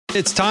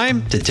It's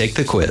time to take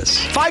the quiz.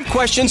 5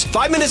 questions,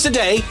 5 minutes a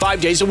day,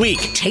 5 days a week.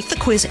 Take the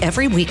quiz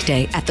every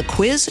weekday at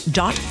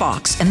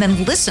thequiz.fox and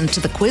then listen to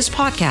the quiz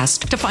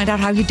podcast to find out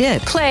how you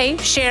did. Play,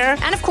 share,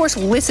 and of course,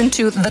 listen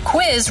to The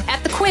Quiz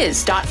at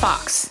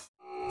thequiz.fox.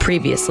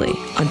 Previously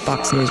on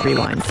Fox News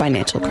Rewind,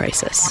 financial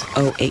crisis,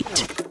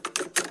 08.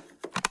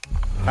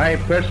 I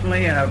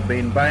personally have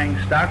been buying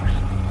stocks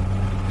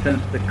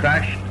since the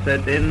crash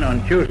set in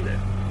on Tuesday.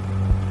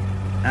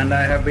 And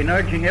I have been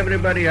urging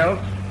everybody else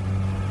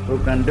who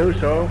can do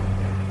so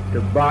to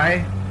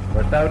buy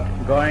without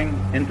going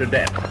into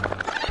debt.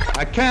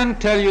 I can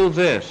tell you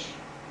this,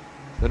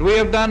 that we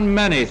have done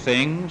many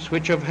things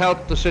which have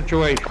helped the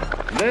situation.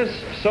 This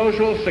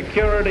Social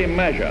Security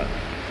measure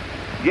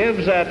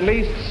gives at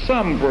least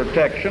some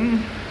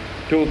protection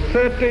to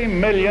 30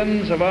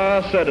 million of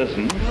our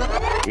citizens.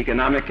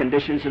 Economic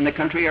conditions in the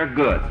country are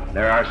good.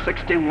 There are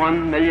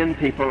 61 million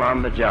people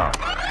on the job.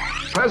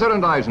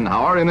 President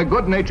Eisenhower, in a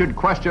good-natured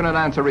question and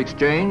answer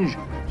exchange,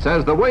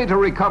 says the way to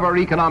recover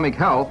economic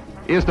health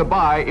is to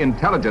buy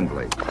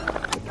intelligently.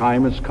 The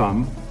time has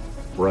come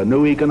for a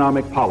new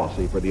economic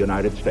policy for the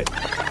United States.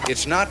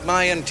 It's not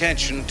my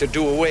intention to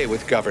do away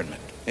with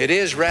government. It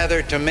is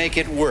rather to make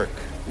it work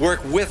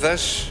with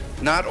us,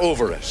 not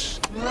over us.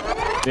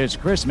 This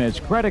Christmas,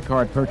 credit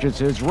card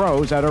purchases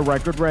rose at a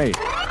record rate.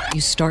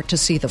 You start to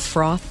see the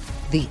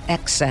froth, the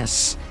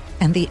excess,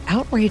 and the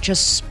outrageous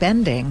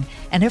spending,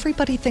 and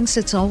everybody thinks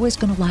it's always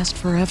going to last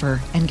forever.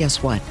 And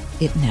guess what?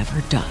 It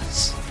never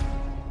does.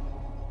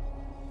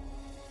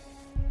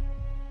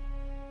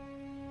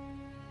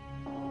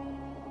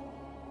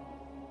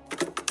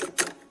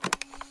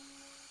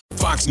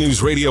 Fox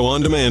News Radio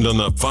on demand on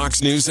the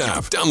Fox News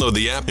app. Download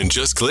the app and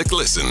just click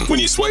listen. When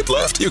you swipe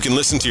left, you can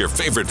listen to your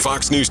favorite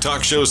Fox News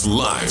talk shows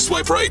live.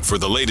 Swipe right for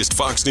the latest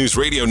Fox News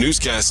Radio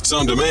newscasts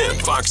on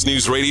demand. Fox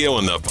News Radio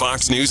on the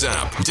Fox News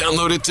app.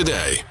 Download it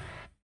today.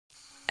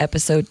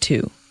 Episode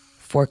 2,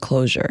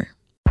 Foreclosure.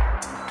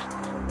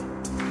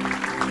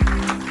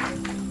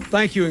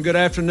 Thank you and good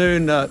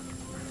afternoon. I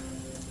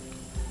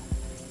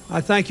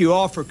thank you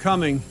all for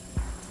coming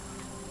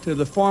to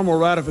the formal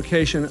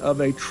ratification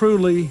of a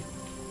truly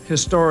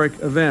historic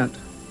event.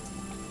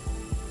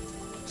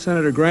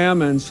 Senator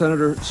Graham and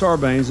Senator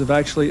Sarbanes have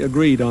actually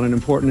agreed on an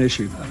important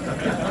issue.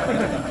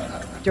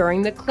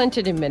 During the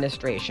Clinton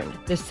administration,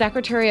 the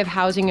Secretary of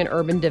Housing and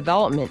Urban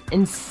Development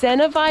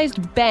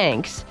incentivized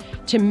banks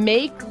to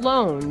make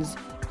loans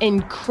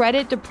in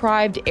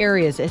credit-deprived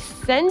areas,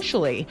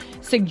 essentially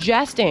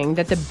suggesting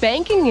that the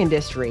banking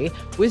industry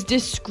was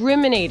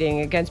discriminating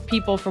against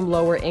people from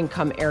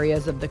lower-income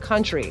areas of the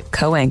country.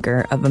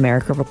 Co-anchor of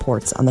America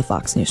Reports on the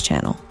Fox News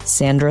Channel,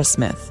 Sandra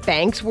Smith.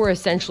 Banks were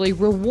essentially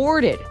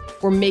rewarded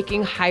for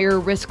making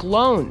higher-risk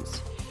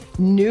loans.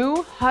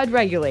 New HUD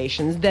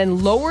regulations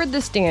then lowered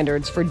the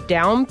standards for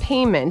down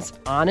payments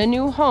on a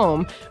new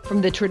home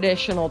from the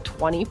traditional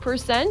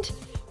 20%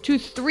 to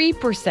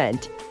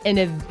 3%, and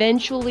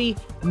eventually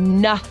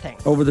nothing.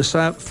 Over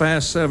the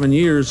past 7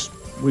 years,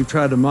 we've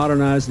tried to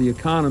modernize the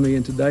economy,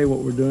 and today what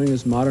we're doing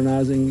is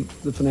modernizing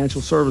the financial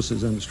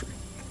services industry,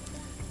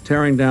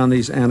 tearing down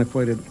these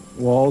antiquated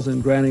walls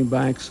and granting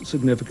banks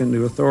significant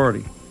new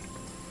authority.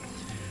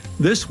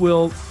 This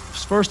will,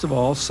 first of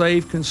all,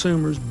 save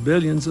consumers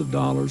billions of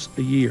dollars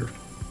a year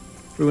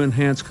through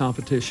enhanced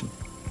competition.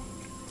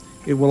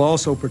 It will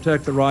also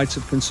protect the rights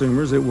of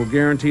consumers. It will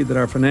guarantee that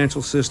our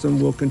financial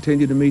system will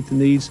continue to meet the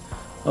needs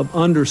of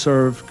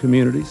underserved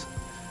communities,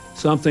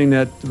 something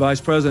that the Vice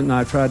President and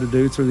I tried to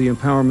do through the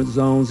empowerment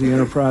zones, the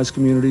enterprise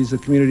communities, the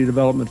community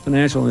development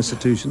financial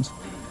institutions,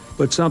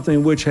 but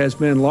something which has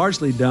been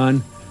largely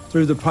done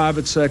through the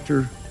private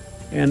sector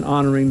and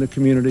honoring the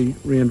Community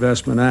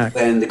Reinvestment Act.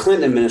 When the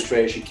Clinton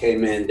administration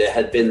came in, there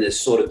had been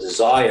this sort of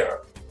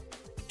desire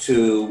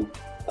to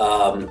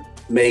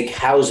make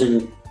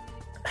housing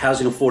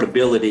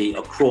affordability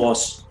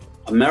across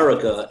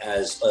America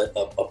as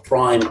a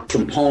prime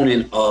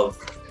component of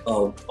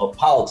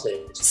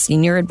politics.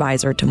 Senior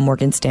advisor to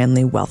Morgan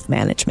Stanley Wealth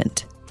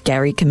Management,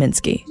 Gary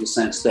Kaminsky. In the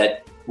sense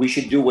that we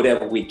should do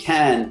whatever we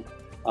can,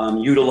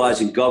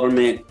 utilizing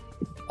government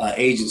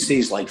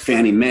agencies like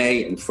Fannie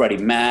Mae and Freddie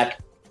Mac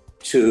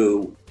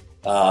to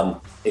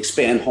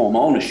expand home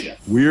ownership.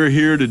 We're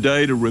here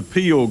today to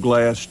repeal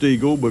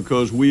Glass-Steagall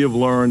because we have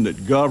learned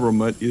that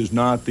government is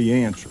not the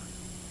answer.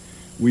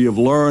 We have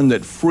learned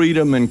that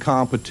freedom and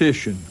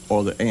competition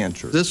are the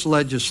answer. This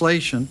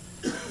legislation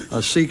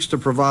seeks to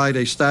provide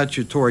a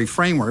statutory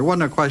framework. It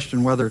wasn't a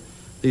question whether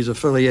these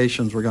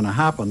affiliations were going to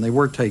happen. They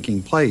were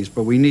taking place,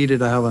 but we needed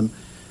to have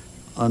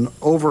an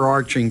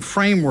overarching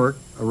framework,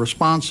 a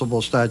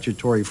responsible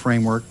statutory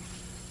framework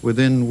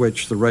within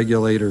which the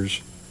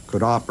regulators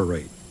could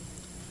operate.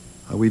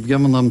 We've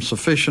given them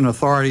sufficient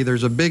authority.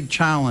 There's a big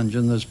challenge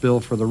in this bill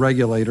for the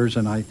regulators,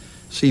 and I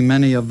see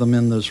many of them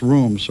in this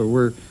room, so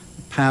we're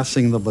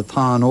passing the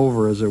baton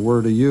over, as it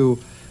were, to you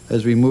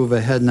as we move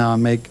ahead now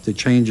and make the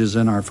changes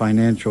in our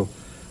financial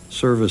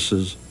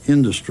services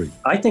industry.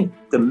 I think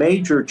the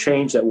major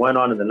change that went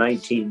on in the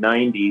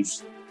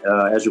 1990s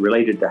as it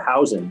related to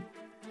housing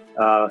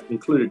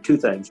included two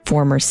things.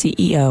 Former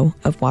CEO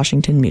of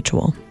Washington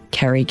Mutual,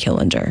 Kerry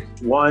Killinger.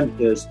 One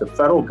is the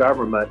federal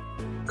government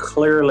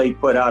clearly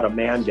put out a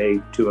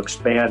mandate to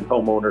expand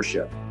home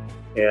ownership.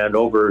 And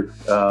over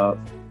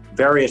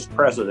various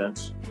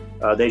presidents,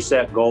 they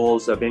set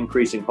goals of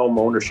increasing home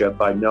ownership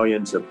by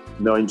millions of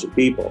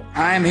people.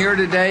 I am here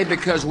today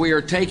because we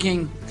are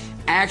taking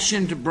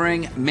action to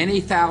bring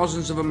many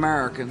thousands of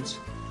Americans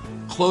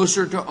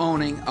closer to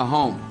owning a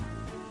home.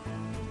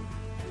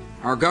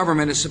 Our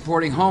government is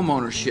supporting home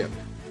ownership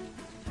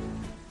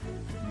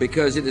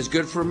because it is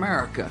good for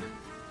America.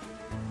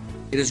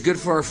 It is good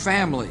for our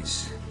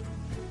families.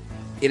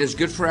 It is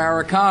good for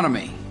our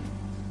economy.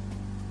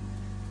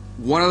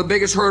 One of the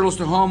biggest hurdles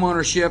to home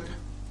ownership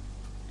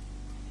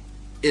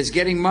is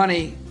getting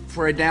money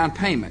for a down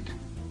payment.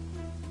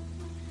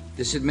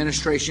 This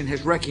administration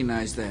has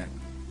recognized that.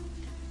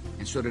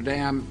 And so today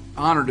I'm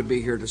honored to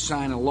be here to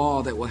sign a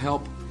law that will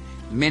help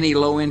many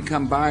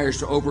low-income buyers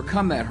to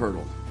overcome that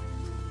hurdle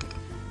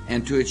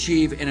and to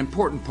achieve an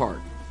important part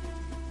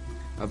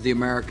of the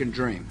American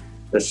dream.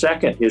 The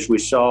second is we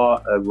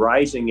saw a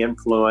rising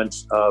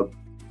influence of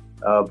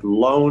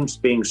loans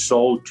being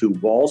sold to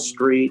Wall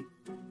Street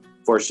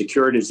for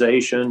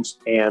securitizations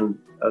and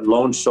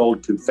loans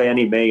sold to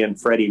Fannie Mae and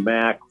Freddie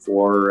Mac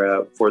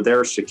for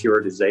their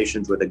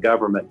securitizations with a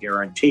government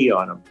guarantee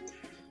on them.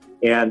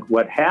 And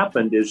what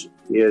happened is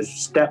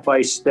step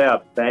by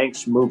step,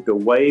 banks moved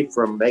away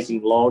from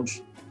making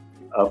loans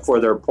for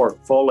their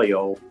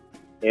portfolio,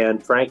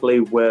 and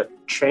frankly,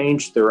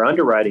 changed their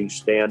underwriting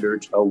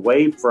standards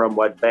away from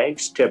what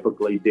banks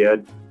typically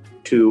did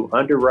to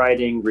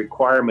underwriting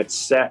requirements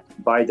set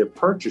by the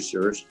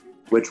purchasers,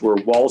 which were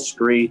Wall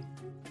Street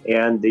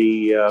and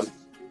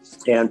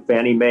and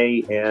Fannie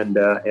Mae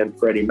and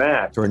Freddie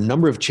Mac. There were a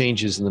number of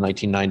changes in the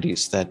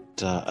 1990s that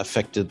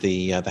affected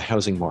the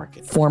housing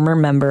market. Former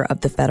member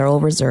of the Federal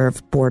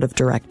Reserve Board of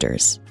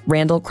Directors,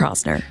 Randall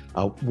Krosner.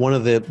 One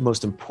of the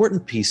most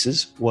important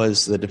pieces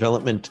was the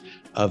development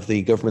of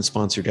the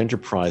government-sponsored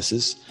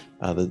enterprises,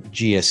 the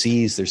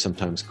GSEs, they're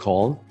sometimes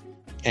called.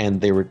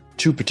 And there were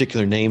two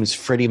particular names,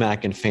 Freddie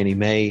Mac and Fannie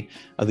Mae,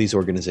 of these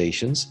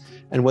organizations.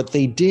 And what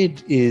they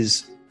did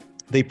is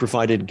they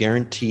provided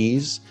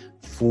guarantees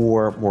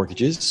for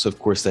mortgages. So, of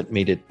course, that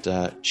made it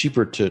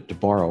cheaper to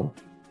borrow.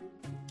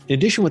 In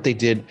addition, what they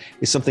did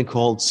is something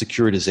called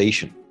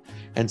securitization.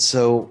 And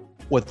so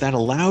what that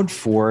allowed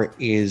for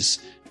is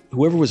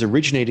whoever was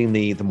originating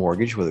the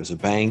mortgage, whether it's a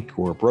bank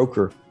or a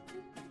broker,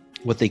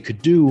 what they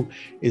could do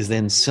is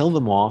then sell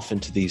them off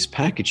into these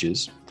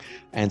packages.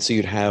 And so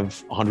you'd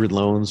have 100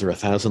 loans or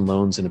 1,000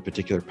 loans in a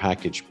particular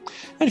package.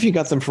 And if you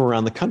got them from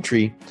around the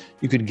country,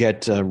 you could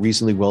get a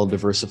reasonably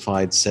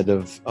well-diversified set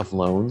of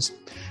loans.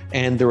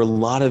 And there were a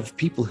lot of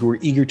people who were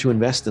eager to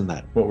invest in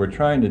that. What we're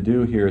trying to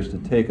do here is to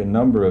take a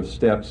number of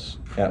steps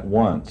at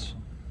once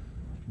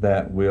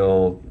that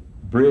will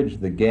bridge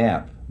the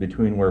gap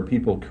between where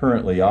people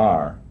currently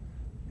are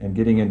and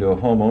getting into a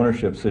home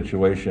ownership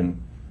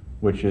situation,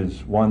 which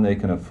is one they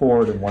can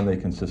afford and one they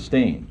can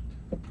sustain.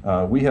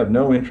 We have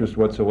no interest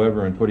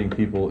whatsoever in putting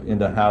people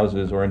into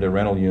houses or into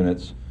rental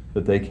units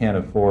that they can't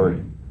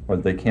afford or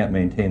that they can't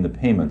maintain the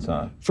payments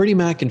on. Freddie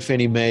Mac and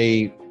Fannie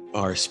Mae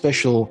are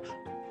special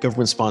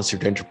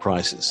government-sponsored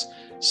enterprises.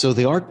 So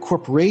they are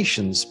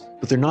corporations,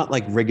 but they're not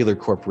like regular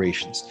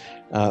corporations.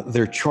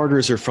 Their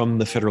charters are from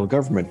the federal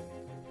government.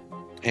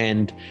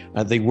 And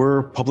they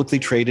were publicly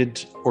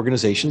traded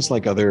organizations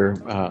like other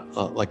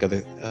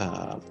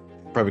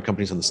private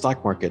companies on the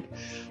stock market.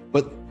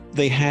 But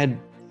they had,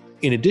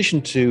 in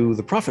addition to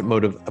the profit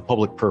motive, a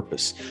public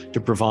purpose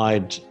to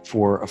provide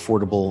for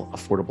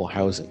affordable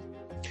housing.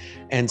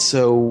 And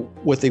so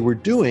what they were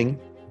doing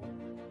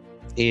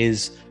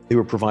is they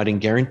were providing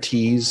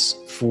guarantees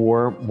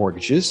for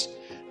mortgages.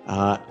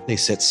 They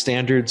set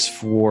standards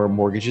for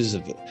mortgages.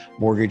 If a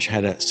mortgage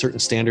had a certain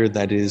standard,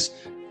 that is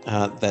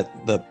that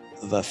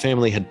the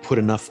family had put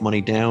enough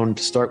money down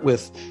to start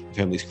with, the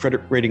family's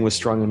credit rating was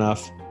strong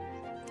enough,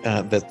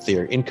 that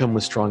their income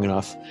was strong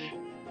enough.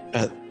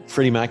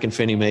 Freddie Mac and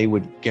Fannie Mae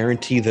would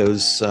guarantee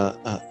those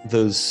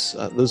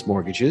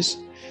mortgages,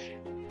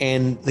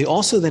 and they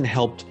also then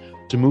helped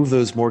to move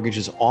those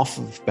mortgages off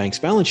of banks'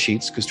 balance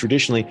sheets, because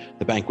traditionally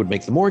the bank would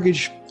make the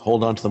mortgage,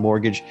 hold on to the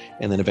mortgage,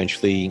 and then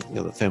eventually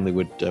the family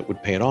would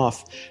pay it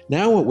off.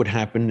 Now what would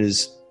happen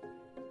is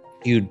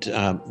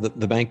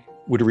the bank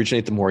would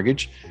originate the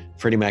mortgage,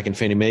 Freddie Mac and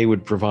Fannie Mae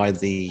would provide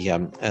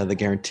the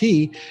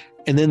guarantee,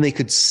 and then they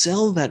could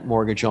sell that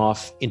mortgage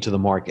off into the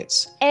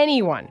markets.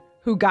 Anyone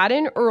who got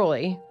in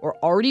early or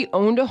already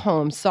owned a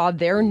home saw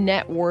their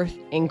net worth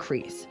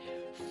increase.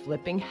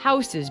 Flipping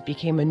houses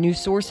became a new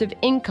source of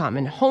income,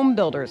 and home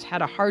builders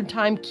had a hard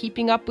time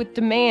keeping up with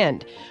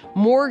demand.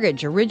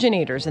 Mortgage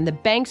originators and the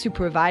banks who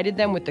provided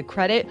them with the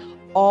credit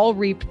all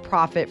reaped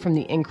profit from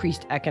the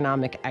increased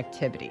economic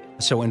activity.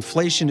 So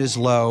inflation is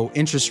low,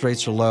 interest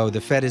rates are low, the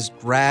Fed is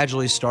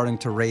gradually starting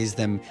to raise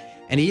them,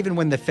 and even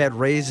when the Fed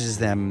raises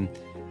them,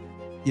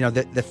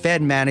 the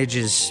Fed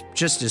manages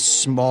just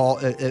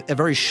a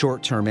very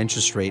short-term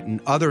interest rate,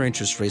 and other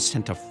interest rates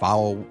tend to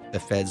follow the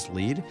Fed's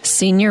lead.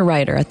 Senior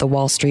writer at the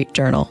Wall Street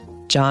Journal,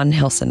 John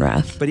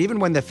Hilsenrath. But even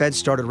when the Fed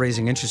started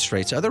raising interest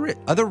rates,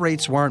 other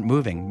rates weren't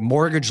moving.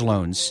 Mortgage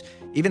loans,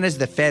 even as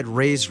the Fed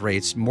raised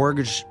rates,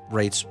 mortgage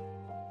rates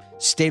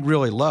stayed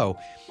really low.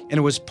 And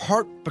it was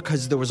part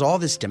because there was all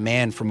this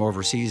demand from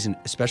overseas, and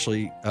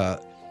especially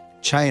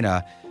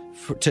China,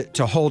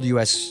 to hold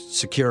U.S.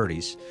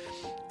 securities.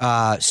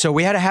 So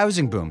we had a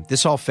housing boom.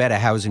 This all fed a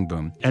housing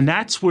boom. And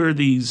that's where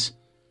these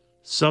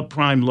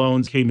subprime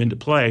loans came into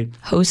play.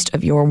 Host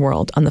of Your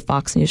World on the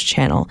Fox News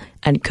Channel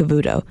and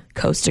Cavuto,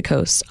 Coast to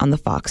Coast on the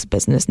Fox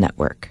Business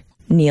Network.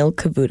 Neil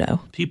Cavuto.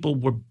 People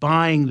were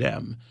buying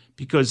them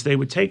because they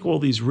would take all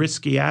these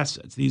risky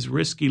assets, these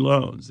risky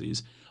loans,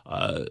 these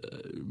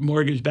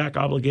mortgage-backed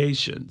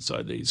obligations,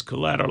 or these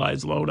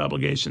collateralized loan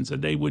obligations,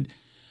 and they would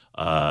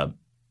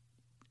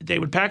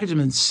package them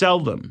and sell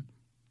them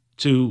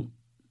to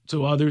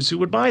others who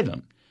would buy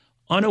them,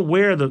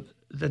 unaware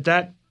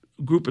that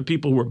group of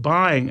people were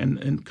buying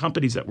and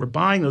companies that were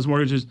buying those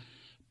mortgages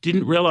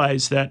didn't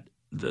realize that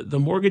the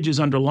mortgages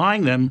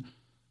underlying them,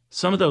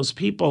 some of those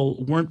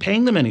people weren't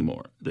paying them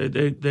anymore.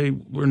 They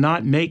were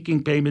not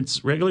making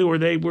payments regularly, or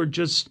they were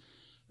just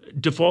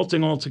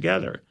defaulting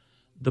altogether.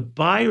 The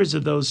buyers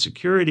of those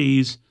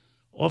securities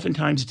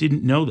oftentimes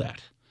didn't know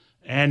that.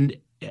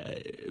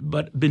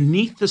 But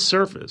beneath the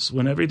surface,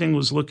 when everything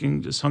was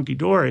looking just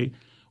hunky-dory,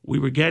 we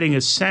were getting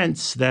a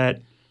sense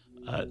that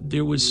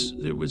there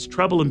was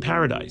trouble in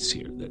paradise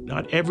here, that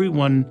not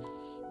everyone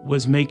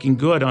was making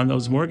good on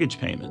those mortgage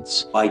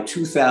payments. By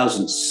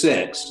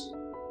 2006,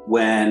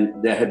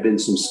 when there had been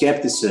some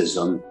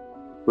skepticism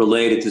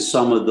related to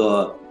some of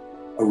the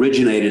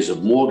originators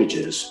of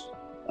mortgages,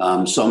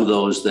 some of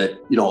those that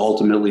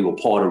ultimately were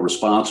part of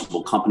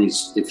responsible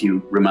companies, if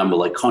you remember,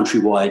 like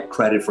Countrywide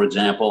Credit, for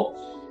example,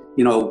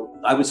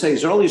 I would say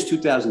as early as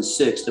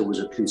 2006, there was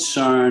a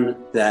concern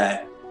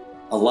that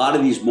a lot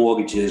of these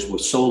mortgages were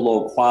so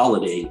low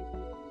quality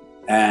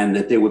and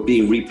that they were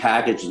being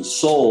repackaged and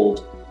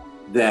sold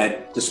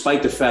that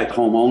despite the fact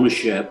home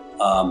ownership,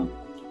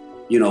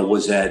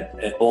 was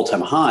at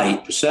all-time high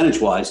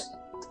percentage-wise,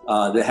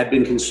 there had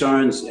been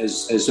concerns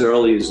as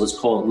early as, let's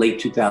call it late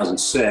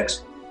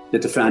 2006,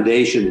 that the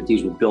foundation that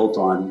these were built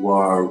on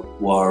were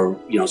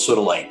sort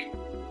of like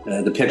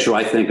the picture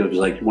I think of is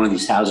like one of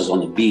these houses on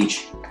the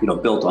beach,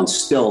 built on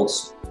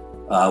stilts,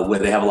 where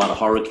they have a lot of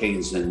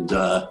hurricanes and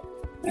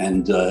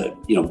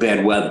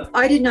bad weather.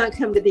 I did not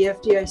come to the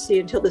FDIC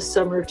until the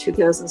summer of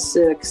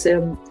 2006,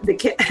 and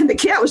the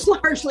cat was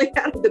largely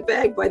out of the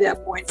bag by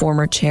that point.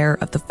 Former chair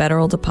of the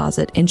Federal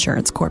Deposit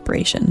Insurance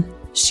Corporation,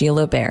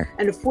 Sheila Bair.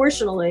 And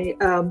unfortunately,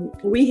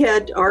 we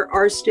had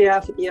our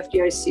staff at the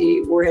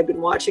FDIC had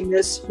been watching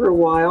this for a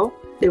while.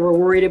 They were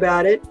worried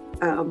about it.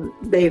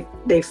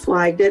 They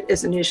flagged it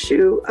as an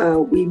issue.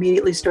 We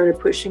immediately started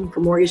pushing for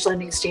mortgage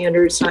lending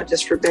standards, not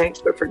just for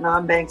banks, but for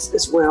non-banks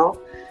as well.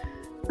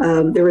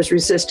 There was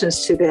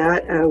resistance to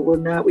that.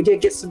 We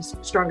did get some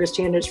stronger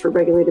standards for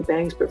regulated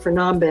banks, but for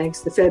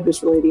non-banks, the Fed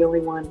was really the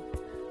only one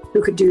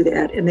who could do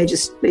that, and they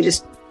just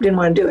didn't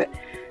want to do it.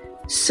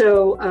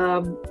 So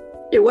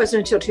it wasn't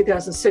until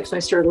 2006 when I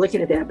started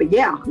looking at that. But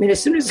yeah, I mean,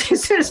 as soon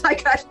as I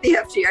got to the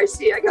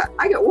FDIC,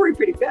 I got worried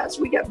pretty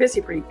fast. We got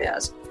busy pretty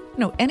fast.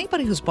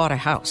 Anybody who's bought a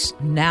house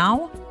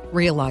now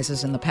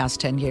realizes in the past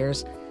 10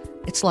 years,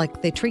 it's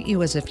like they treat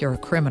you as if you're a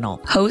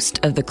criminal. Host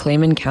of the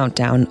Clayman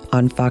Countdown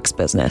on Fox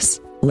Business,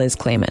 Liz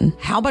Clayman.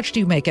 How much do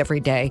you make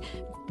every day?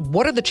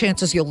 What are the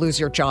chances you'll lose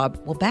your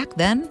job? Well, back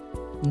then,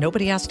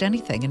 nobody asked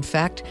anything. In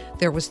fact,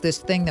 there was this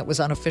thing that was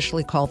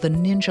unofficially called the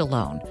ninja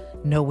loan.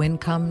 No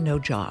income, no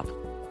job.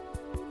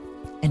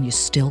 And you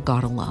still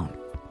got a loan.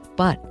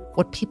 But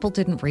what people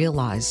didn't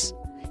realize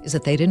is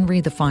that they didn't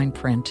read the fine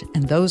print,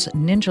 and those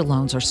ninja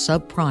loans or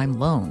subprime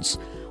loans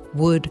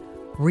would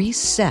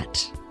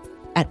reset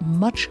at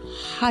much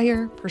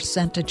higher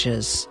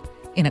percentages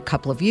in a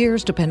couple of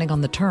years, depending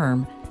on the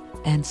term.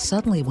 And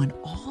suddenly, when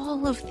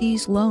all of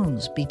these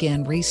loans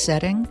began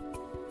resetting,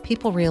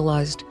 people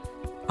realized,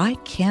 I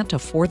can't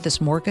afford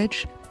this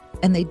mortgage.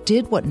 And they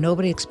did what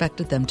nobody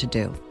expected them to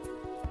do.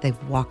 They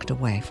walked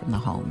away from the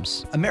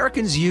homes.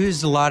 Americans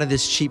used a lot of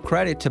this cheap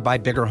credit to buy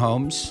bigger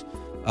homes,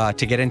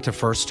 to get into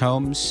first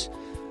homes.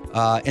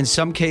 In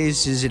some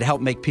cases, it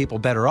helped make people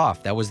better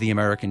off. That was the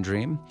American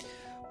dream.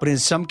 But in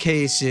some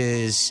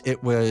cases,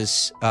 it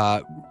was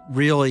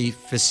really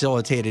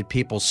facilitated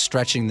people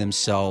stretching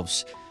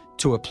themselves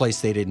to a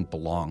place they didn't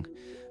belong.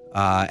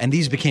 And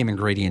these became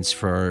ingredients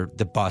for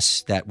the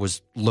bust that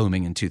was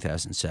looming in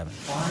 2007.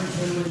 I,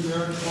 Henry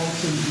Derrick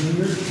Paulson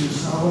Jr., do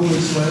solemnly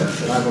swear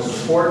that I will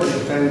support and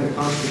defend the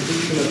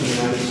Constitution of the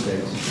United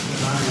States.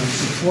 That I will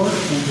support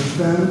and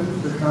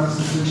defend the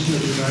Constitution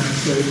of the United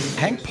States.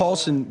 Hank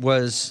Paulson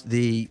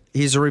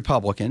he's a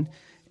Republican,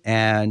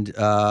 and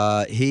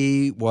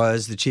he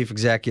was the chief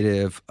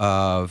executive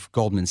of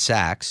Goldman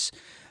Sachs.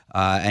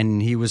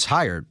 And he was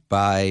hired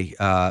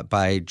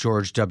by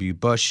George W.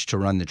 Bush to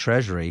run the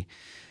Treasury.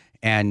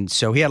 And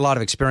so he had a lot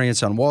of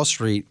experience on Wall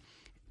Street.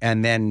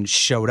 and then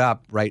showed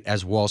up right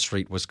as Wall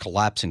Street was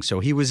collapsing. So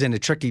he was in a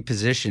tricky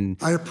position.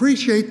 I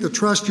appreciate the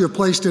trust you have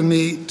placed in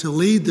me to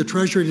lead the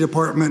Treasury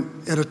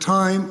Department at a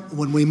time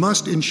when we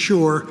must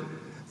ensure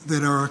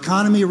that our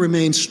economy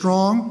remains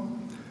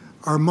strong,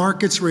 our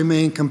markets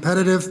remain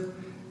competitive,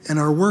 and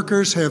our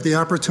workers have the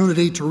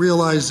opportunity to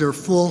realize their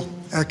full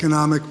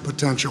economic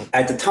potential.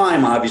 At the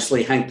time,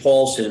 obviously, Hank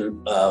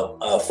Paulson,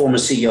 former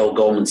CEO of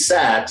Goldman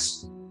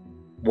Sachs,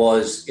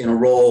 was in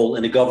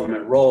a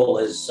government role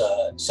as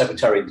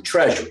Secretary of the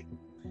Treasury.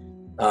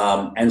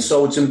 And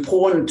so it's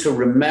important to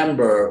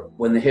remember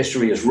when the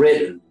history is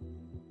written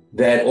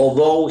that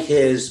although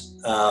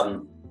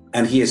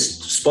and he has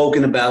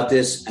spoken about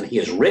this and he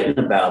has written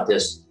about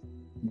this,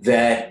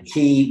 that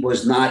he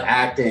was not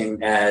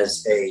acting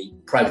as a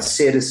private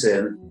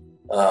citizen,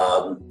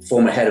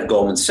 former head of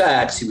Goldman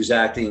Sachs. He was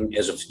acting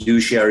as a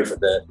fiduciary for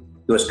the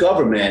U.S.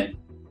 government.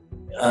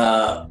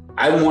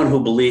 I'm one who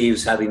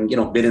believes, having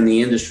been in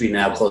the industry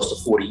now close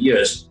to 40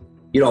 years,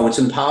 it's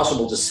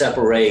impossible to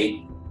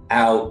separate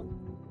out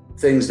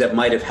things that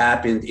might have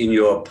happened in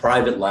your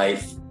private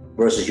life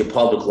versus your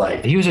public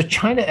life. He was a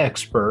China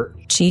expert.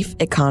 Chief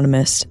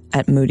economist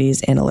at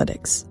Moody's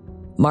Analytics,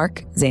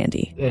 Mark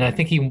Zandi. And I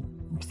think he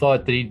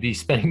thought that he'd be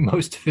spending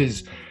most of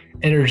his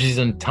energies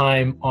and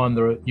time on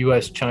the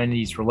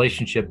U.S.-Chinese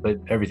relationship, but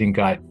everything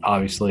got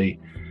obviously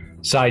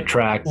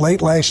sidetracked.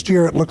 Late last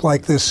year, it looked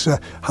like this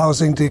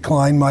housing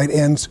decline might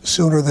end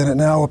sooner than it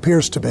now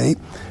appears to be.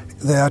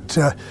 This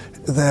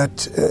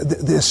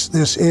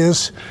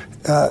is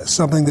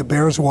something that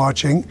bears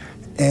watching,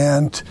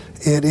 and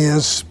it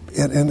is.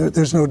 And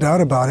there's no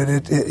doubt about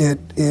it. It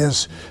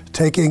is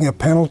taking a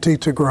penalty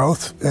to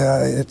growth.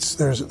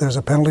 There's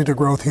a penalty to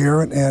growth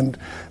here, and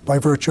by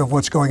virtue of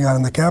what's going on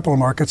in the capital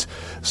markets.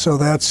 So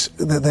that's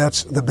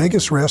the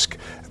biggest risk.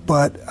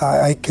 But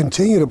I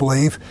continue to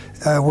believe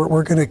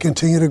we're going to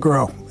continue to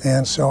grow,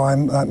 and so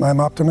I'm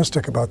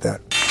optimistic about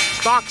that.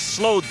 Stocks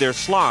slowed their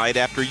slide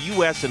after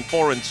U.S. and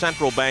foreign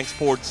central banks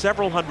poured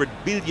several $100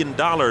 billion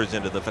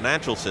into the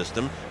financial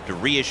system to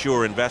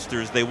reassure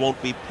investors they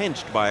won't be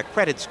pinched by a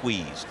credit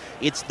squeeze.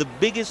 It's the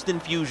biggest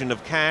infusion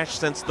of cash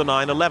since the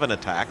 9/11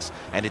 attacks,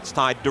 and it's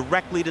tied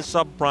directly to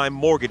subprime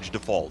mortgage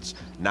defaults,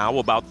 now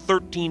about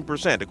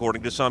 13%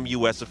 according to some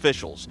U.S.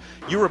 officials.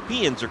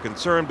 Europeans are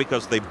concerned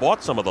because they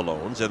bought some of the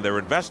loans, and their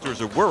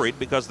investors are worried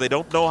because they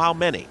don't know how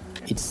many.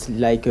 It's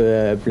like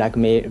a black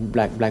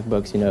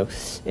box,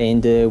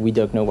 and we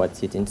don't know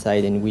what's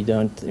inside, and we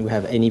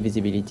have any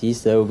visibility,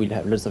 so we'll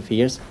have lots of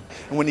fears.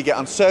 And when you get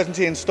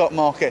uncertainty in the stock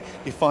market,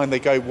 you find they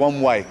go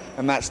one way,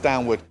 and that's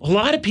downward. A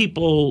lot of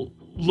people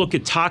look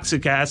at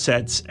toxic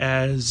assets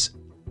as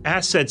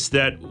assets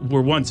that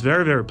were once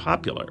very, very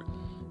popular,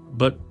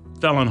 but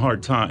fell on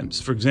hard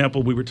times. For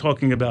example, we were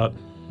talking about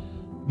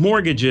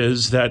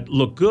mortgages that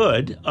look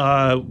good,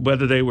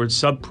 whether they were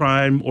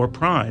subprime or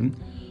prime,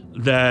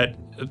 that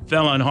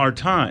fell on hard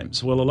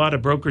times. Well, a lot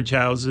of brokerage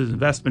houses,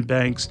 investment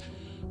banks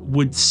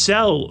would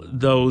sell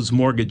those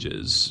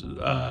mortgages,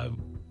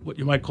 what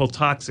you might call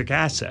toxic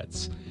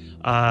assets,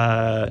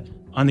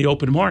 on the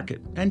open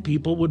market. And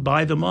people would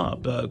buy them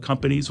up.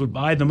 Companies would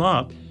buy them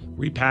up,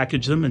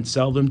 repackage them, and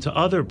sell them to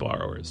other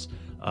borrowers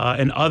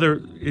and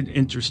other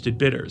interested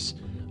bidders.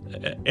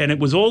 And it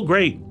was all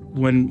great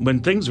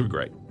when things were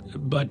great.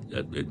 But,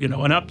 an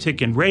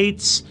uptick in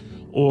rates,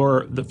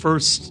 or the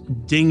first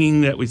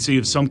dinging that we see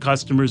of some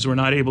customers who are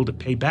not able to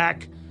pay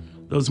back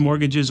those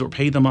mortgages or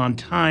pay them on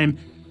time,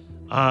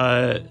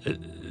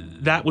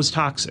 that was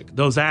toxic.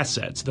 Those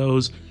assets,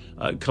 those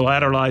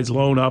collateralized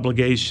loan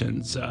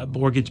obligations,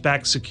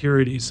 mortgage-backed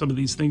securities, some of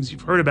these things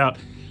you've heard about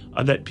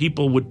that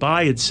people would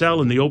buy and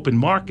sell in the open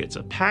markets,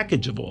 a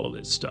package of all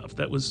this stuff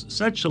that was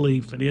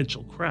essentially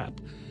financial crap,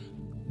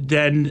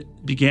 then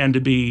began to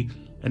be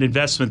an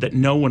investment that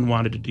no one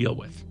wanted to deal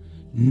with,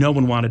 no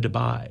one wanted to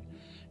buy.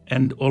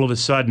 And all of a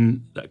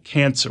sudden,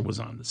 cancer was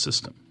on the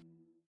system.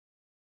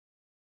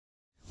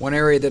 One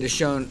area that has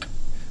shown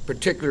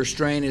particular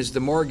strain is the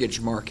mortgage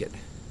market,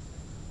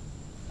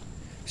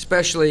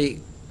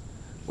 especially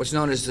what's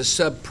known as the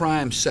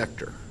subprime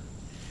sector.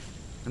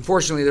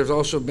 Unfortunately, there's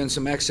also been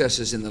some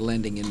excesses in the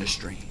lending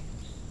industry.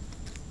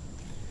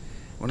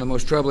 One of the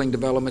most troubling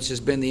developments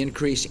has been the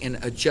increase in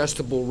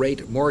adjustable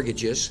rate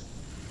mortgages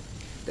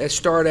that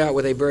start out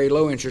with a very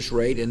low interest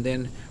rate and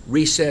then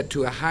reset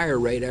to a higher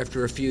rate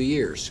after a few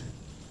years.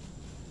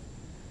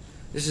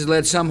 This has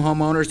led some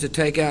homeowners to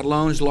take out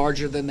loans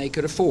larger than they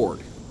could afford,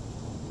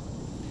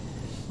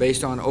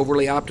 based on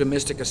overly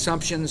optimistic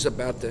assumptions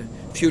about the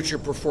future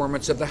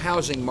performance of the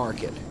housing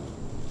market.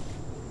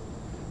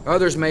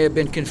 Others may have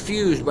been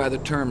confused by the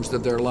terms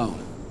of their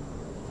loan,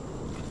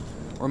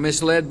 or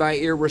misled by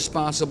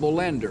irresponsible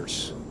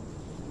lenders.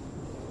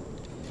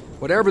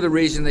 Whatever the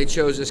reason they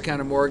chose this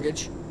kind of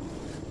mortgage,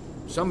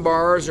 some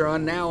borrowers are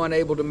now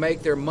unable to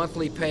make their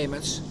monthly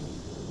payments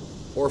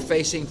or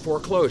facing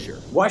foreclosure.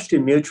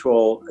 Washington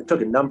Mutual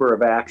took a number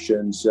of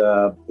actions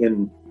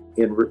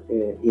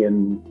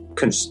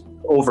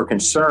over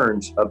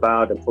concerns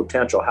about a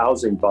potential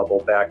housing bubble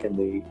back in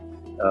the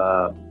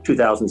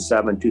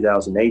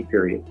 2007-2008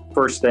 period.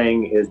 First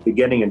thing is,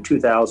 beginning in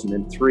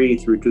 2003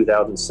 through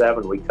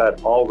 2007, we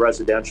cut all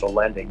residential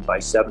lending by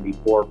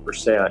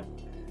 74%.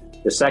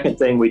 The second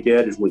thing we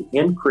did is we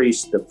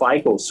increased the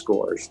FICO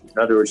scores,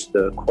 in other words,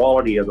 the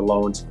quality of the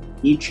loans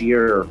each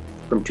year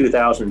from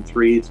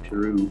 2003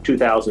 through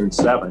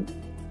 2007.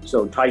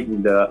 So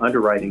tightened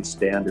underwriting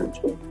standards.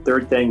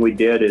 Third thing we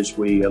did is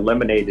we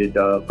eliminated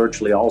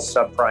virtually all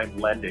subprime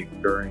lending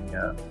during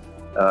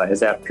as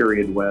that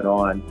period went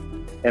on.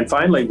 And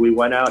finally, we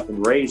went out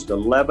and raised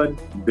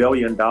 $11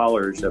 billion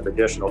of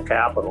additional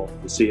capital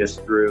to see us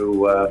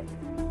through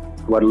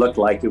what looked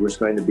like it was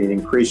going to be an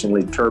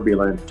increasingly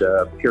turbulent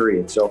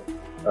period. So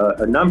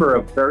a number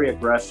of very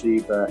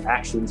aggressive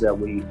actions that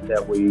we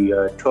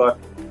took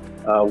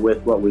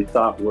with what we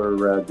thought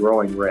were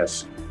growing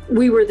risks.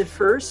 We were the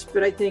first,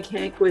 but I think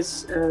Hank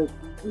was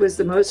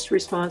the most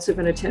responsive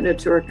and attentive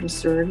to our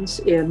concerns,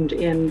 and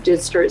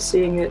did start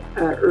seeing it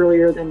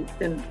earlier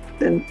than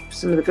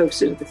some of the folks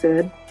did at the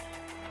Fed.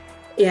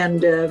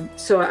 And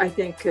so I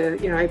think,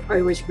 I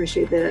always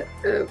appreciate that.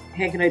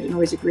 Hank and I didn't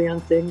always agree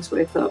on things, but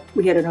I thought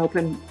we had an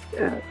open,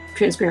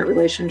 transparent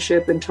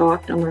relationship and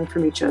talked and learned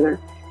from each other.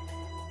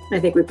 And I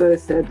think we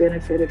both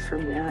benefited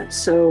from that.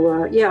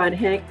 So, and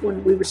Hank,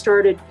 when we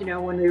started,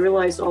 when we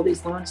realized all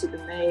these loans had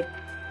been made,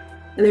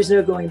 and there's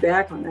no going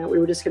back on that, we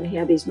were just going to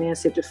have these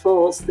massive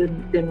defaults,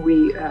 then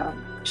we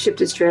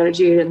shifted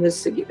strategy. And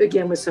this,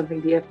 again, was something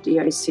the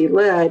FDIC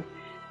led,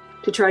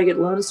 to try to get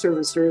loan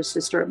servicers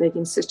to start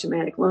making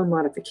systematic loan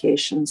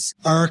modifications.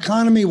 Our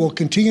economy will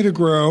continue to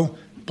grow,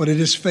 but it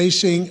is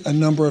facing a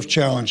number of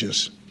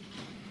challenges.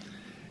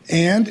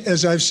 And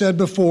as I've said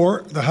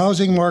before, the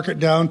housing market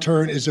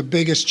downturn is the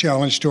biggest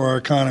challenge to our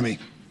economy.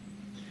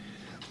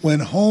 When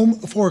home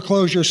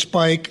foreclosures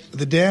spike,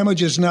 the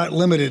damage is not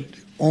limited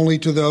only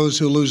to those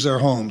who lose their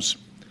homes.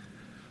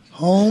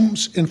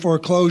 Homes in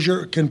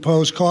foreclosure can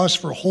pose costs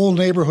for whole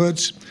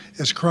neighborhoods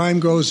as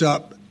crime goes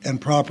up and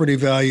property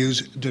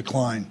values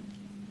decline.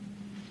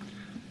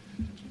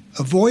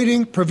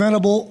 Avoiding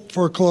preventable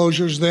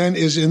foreclosures, then,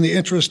 is in the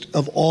interest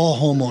of all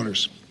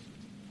homeowners.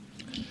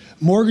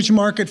 Mortgage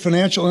market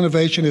financial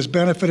innovation has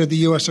benefited the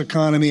U.S.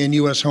 economy and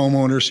U.S.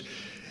 homeowners.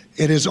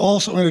 It has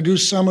also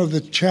introduced some of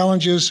the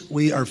challenges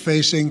we are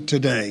facing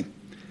today.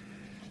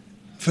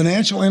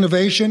 Financial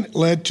innovation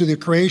led to the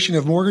creation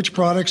of mortgage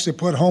products that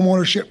put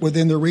homeownership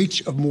within the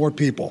reach of more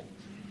people.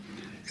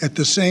 At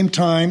the same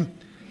time,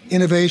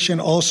 innovation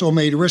also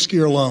made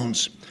riskier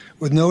loans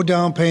with no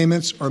down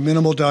payments or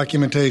minimal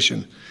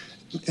documentation,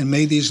 and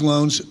made these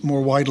loans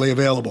more widely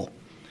available.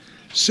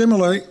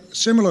 Similarly,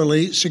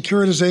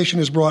 securitization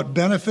has brought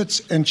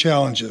benefits and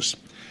challenges,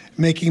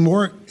 making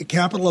more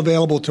capital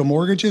available to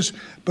mortgages,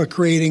 but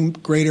creating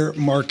greater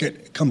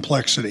market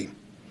complexity.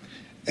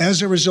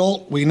 As a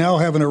result, we now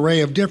have an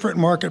array of different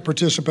market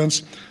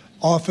participants,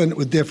 often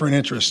with different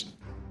interests.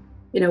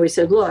 We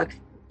said, look,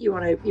 you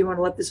want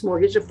to let this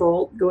mortgage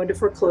default, go into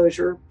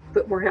foreclosure,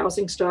 put more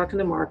housing stock in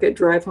the market,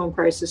 drive home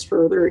prices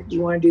further. Do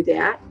you want to do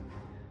that?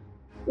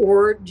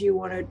 Or do you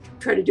want to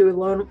try to do a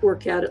loan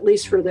workout, at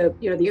least for the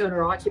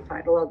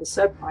owner-occupied? A lot of the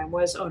subprime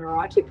was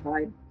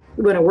owner-occupied.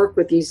 We want to work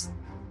with these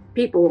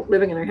people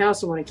living in their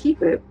house and want to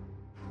keep it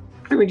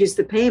and reduce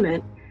the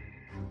payment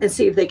and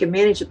see if they can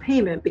manage a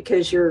payment,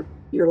 because your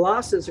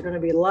losses are going to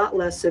be a lot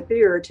less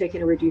severe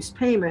taking a reduced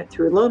payment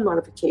through loan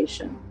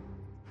modification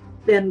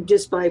than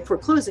just by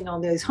foreclosing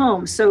on these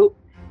homes. So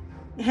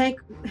Hank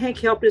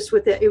helped us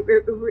with that.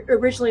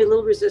 Originally a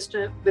little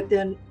resistant, but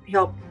then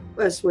helped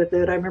us with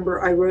it. I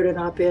remember I wrote an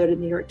op-ed in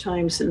the New York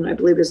Times, and I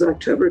believe it was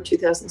October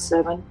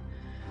 2007,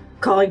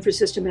 calling for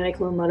systematic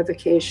loan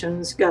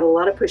modifications. Got a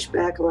lot of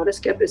pushback, a lot of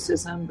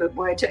skepticism, but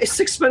boy, I tell you,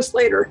 6 months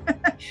later,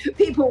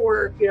 people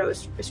were,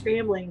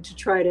 scrambling to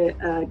try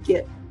to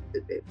get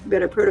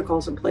better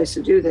protocols in place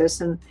to do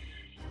this, and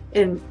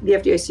the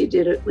FDIC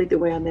did lead the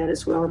way on that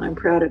as well, and I'm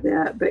proud of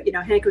that. But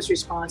Hank was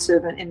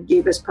responsive and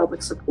gave us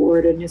public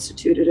support and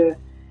instituted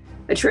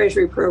a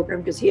treasury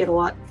program, because he had a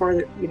lot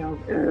farther,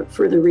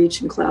 further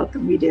reach and clout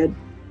than we did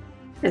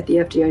at the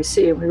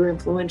FDIC, and we were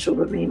influential,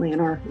 but mainly in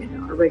our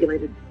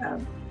regulated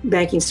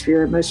banking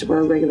sphere. Most of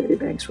our regulated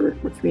banks were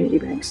community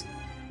banks.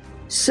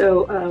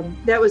 So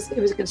it was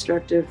a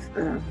constructive.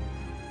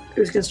 It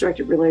was a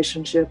constructive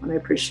relationship, and I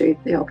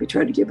appreciate the help he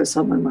tried to give us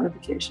on loan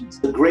modifications.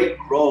 The great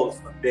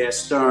growth of Bear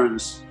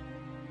Stearns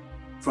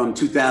from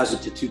 2000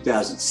 to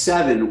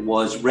 2007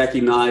 was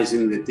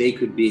recognizing that they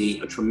could be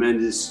a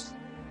tremendous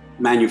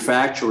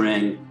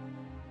manufacturing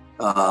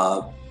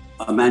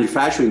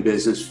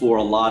business for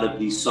a lot of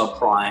these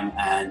subprime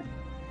and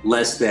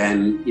less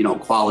than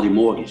quality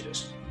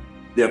mortgages.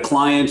 Their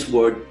clients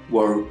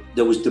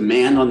there was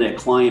demand on their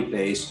client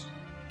base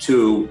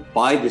to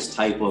buy this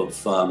type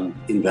of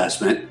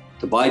investment,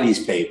 to buy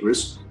these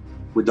papers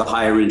with the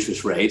higher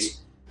interest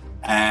rates.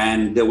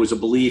 And there was a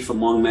belief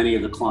among many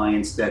of the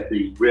clients that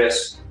the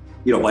risk,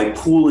 by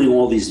pooling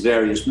all these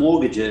various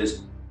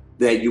mortgages,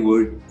 that you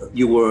were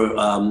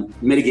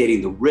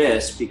mitigating the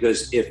risk,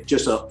 because if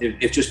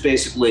just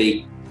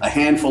basically a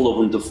handful of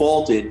them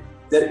defaulted,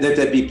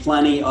 there'd be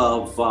plenty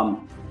of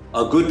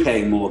good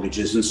paying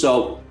mortgages. And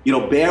so,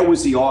 Bear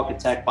was the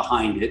architect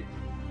behind it.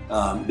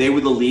 They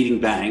were the leading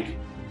bank,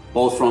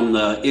 both from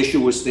the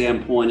issuer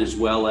standpoint as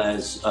well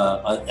as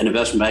an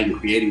investment banking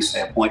creating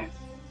standpoint.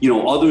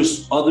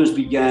 Others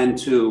began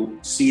to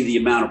see the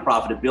amount of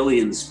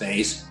profitability in the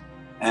space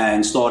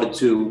and started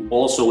to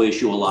also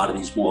issue a lot of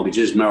these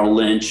mortgages. Merrill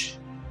Lynch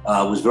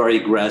was very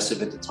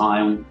aggressive at the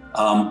time,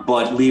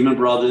 but Lehman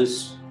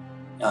Brothers,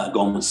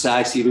 Goldman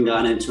Sachs even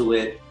got into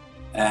it.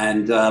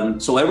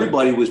 And so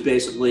everybody was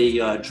basically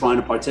trying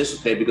to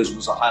participate because it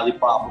was a highly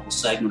profitable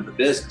segment of the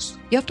business.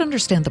 You have to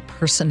understand the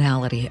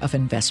personality of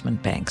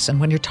investment banks. And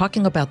when you're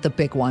talking about the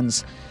big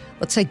ones,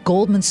 let's say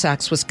Goldman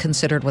Sachs was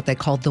considered what they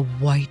called the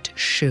white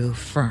shoe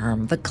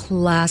firm, the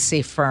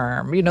classy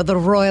firm, the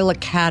Royal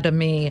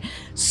Academy,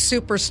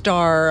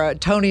 superstar,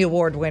 Tony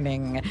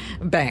Award-winning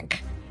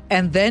bank.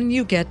 And then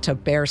you get to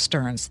Bear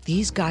Stearns.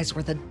 These guys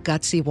were the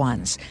gutsy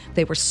ones.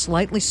 They were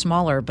slightly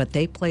smaller, but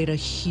they played a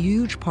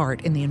huge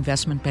part in the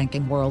investment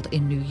banking world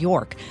in New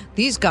York.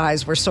 These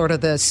guys were sort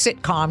of the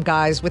sitcom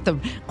guys with the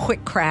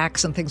quick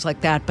cracks and things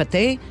like that, but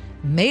they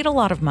made a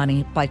lot of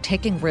money by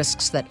taking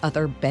risks that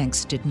other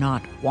banks did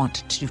not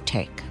want to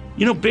take.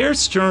 Bear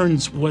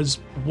Stearns was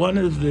one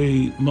of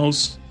the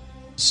most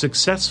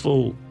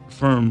successful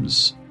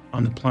firms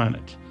on the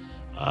planet.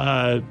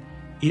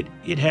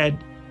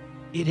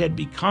 It had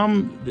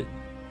become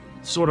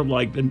sort of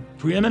like the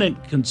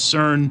preeminent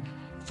concern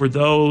for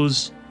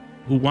those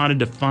who wanted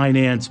to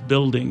finance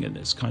building in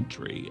this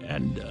country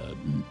and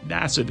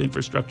massive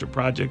infrastructure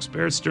projects.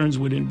 Bear Stearns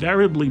would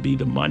invariably be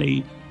the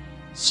money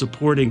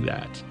supporting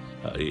that.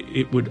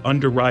 It would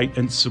underwrite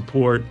and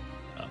support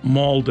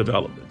mall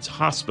developments,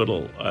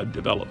 hospital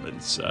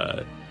developments,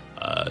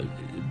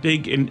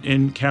 big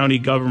in county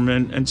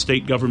government and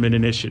state government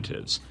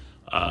initiatives.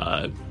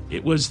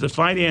 It was the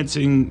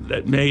financing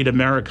that made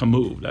America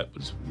move. That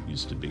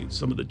used to be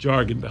some of the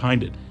jargon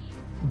behind it.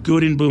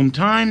 Good in boom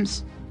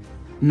times,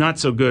 not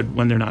so good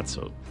when they're not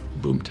so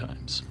boom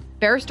times.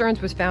 Bear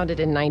Stearns was founded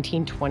in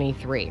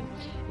 1923. It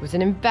was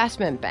an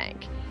investment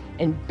bank.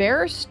 And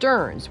Bear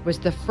Stearns was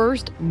the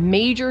first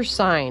major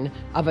sign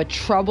of a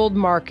troubled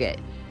market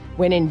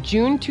when in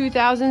June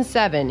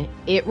 2007,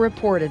 it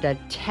reported a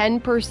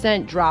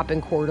 10% drop in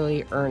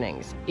quarterly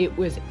earnings. It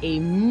was a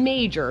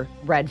major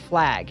red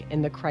flag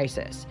in the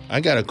crisis.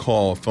 I got a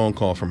phone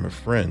call from a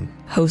friend.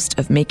 Host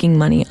of Making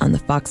Money on the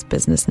Fox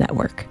Business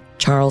Network,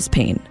 Charles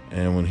Payne.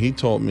 And when he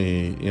told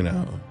me,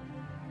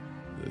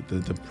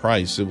 the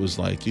price, it was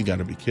like, you got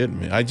to be kidding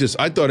me. I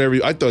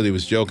thought he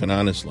was joking,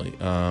 honestly.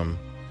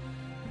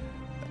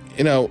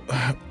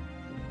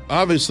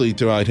 Obviously,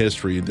 throughout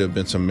history, there have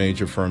been some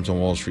major firms on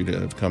Wall Street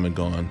that have come and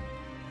gone.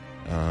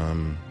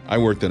 I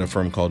worked at a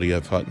firm called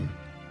E.F. Hutton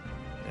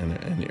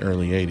in the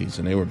early 80s,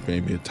 and they were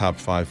maybe a top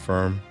 5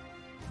 firm,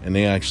 and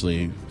they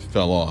actually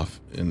fell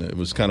off. And it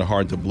was kind of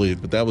hard to believe,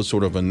 but that was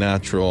sort of a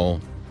natural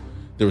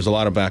 – there was a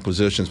lot of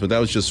acquisitions, but that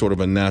was just sort of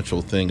a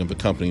natural thing of a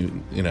company,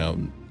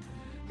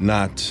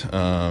 not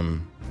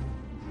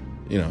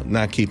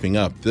keeping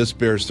up. This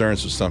Bear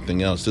Stearns was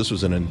something else. This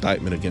was an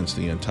indictment against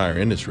the entire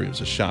industry. It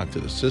was a shock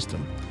to the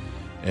system.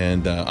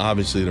 And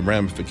obviously the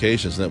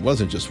ramifications, and it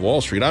wasn't just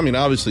Wall Street. I mean,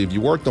 obviously, if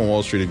you worked on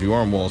Wall Street, if you were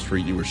on Wall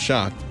Street, you were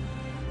shocked.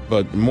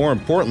 But more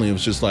importantly, it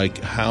was just like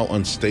how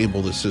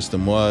unstable the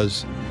system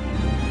was.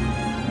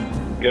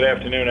 Good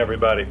afternoon,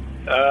 everybody.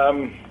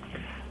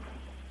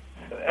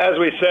 As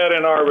we said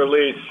in our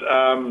release,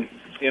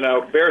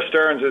 Bear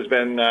Stearns has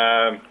been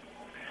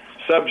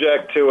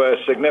subject to a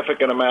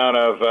significant amount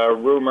of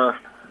rumor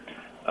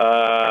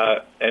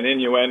and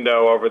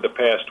innuendo over the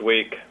past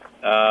week.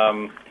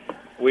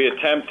 We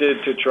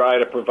attempted to try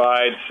to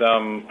provide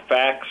some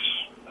facts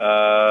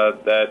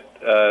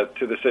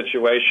to the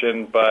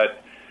situation,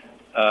 but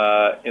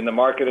in the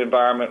market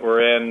environment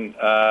we're in,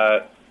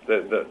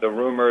 the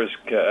rumors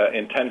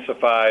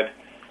intensified,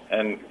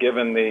 and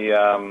given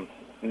the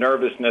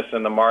nervousness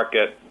in the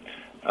market,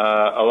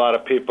 a lot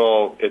of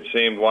people, it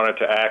seemed, wanted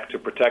to act to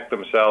protect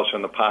themselves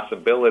from the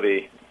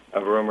possibility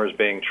of rumors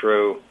being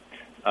true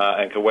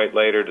and could wait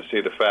later to see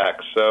the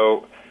facts.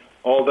 So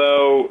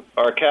although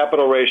our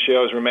capital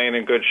ratios remain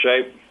in good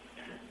shape,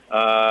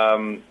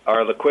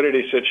 our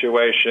liquidity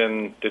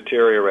situation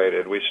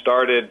deteriorated. We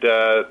started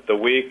the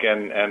week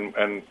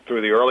and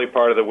through the early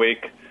part of the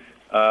week,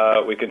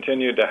 we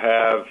continued to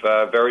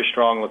have very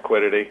strong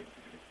liquidity,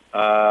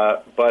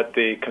 but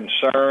the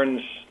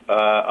concerns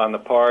on the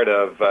part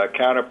of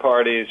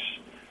counterparties,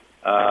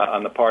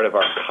 on the part of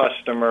our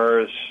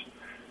customers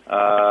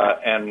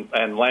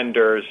and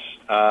lenders,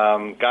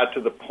 got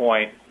to the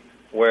point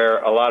where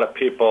a lot of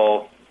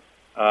people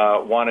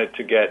wanted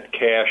to get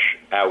cash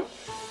out.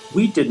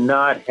 We did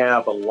not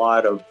have a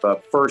lot of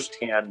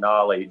firsthand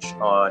knowledge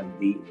on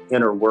the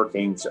inner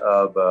workings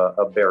of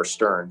Bear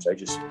Stearns. I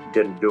just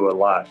didn't do a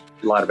lot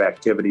of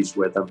activities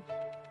with them.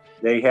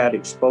 They had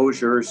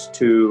exposures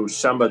to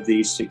some of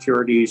these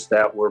securities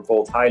that were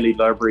both highly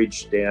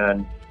leveraged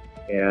and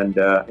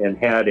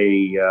had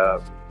a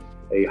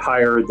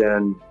higher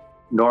than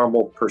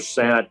normal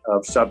percent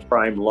of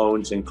subprime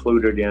loans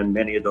included in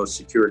many of those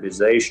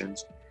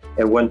securitizations.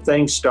 And when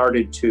things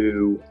started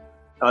to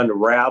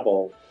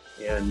unravel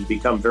and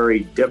become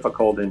very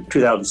difficult in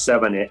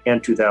 2007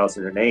 and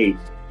 2008,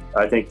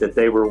 I think that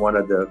they were one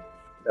of the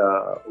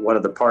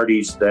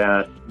parties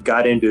that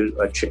got into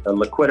a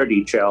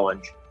liquidity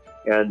challenge,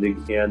 and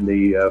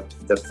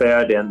the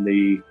Fed and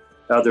the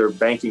other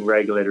banking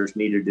regulators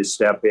needed to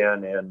step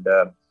in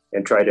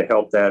and try to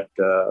help that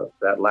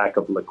lack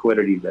of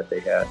liquidity that they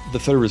had. The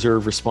Federal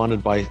Reserve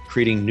responded by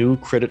creating new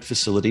credit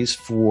facilities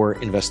for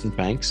investment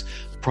banks.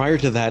 Prior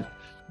to that,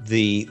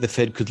 the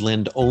Fed could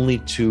lend only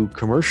to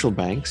commercial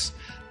banks,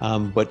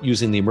 but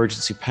using the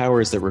emergency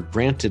powers that were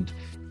granted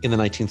in the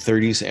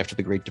 1930s after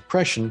the Great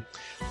Depression,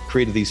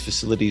 created these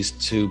facilities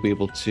to be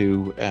able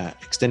to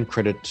extend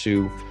credit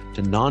to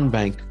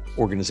non-bank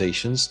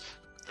organizations,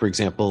 for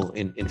example,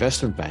 in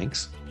investment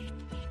banks.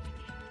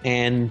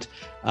 And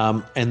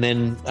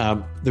then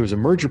there was a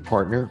merger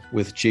partner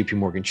with J.P.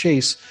 Morgan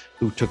Chase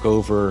who took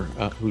over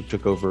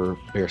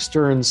Bear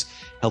Stearns,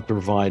 helped to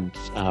provide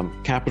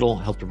capital,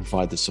 helped to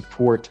provide the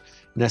support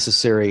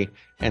necessary,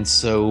 and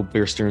so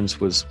Bear Stearns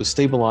was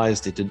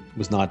stabilized. It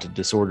was not a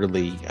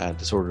disorderly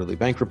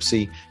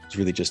bankruptcy. It was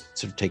really just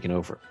sort of taken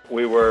over.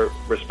 We were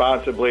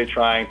responsibly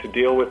trying to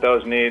deal with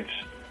those needs,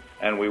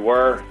 and we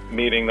were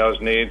meeting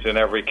those needs in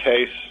every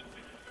case.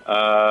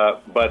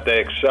 But they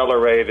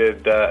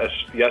accelerated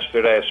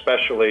yesterday,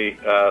 especially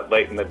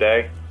late in the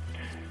day.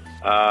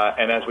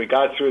 And as we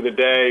got through the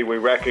day, we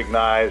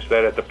recognized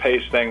that at the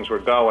pace things were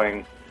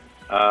going,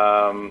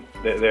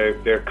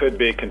 there could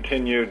be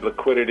continued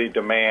liquidity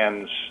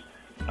demands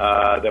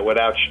that would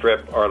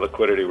outstrip our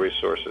liquidity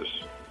resources.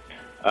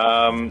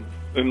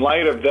 In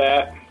light of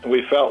that,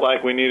 we felt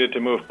like we needed to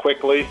move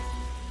quickly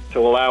to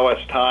allow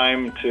us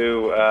time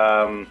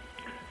to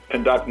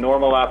conduct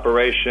normal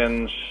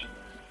operations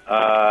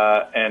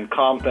and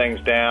calm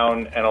things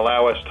down and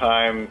allow us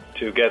time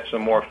to get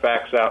some more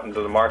facts out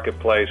into the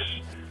marketplace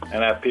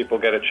and have people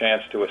get a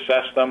chance to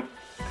assess them.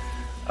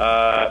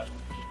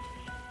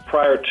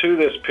 Prior to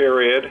this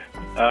period,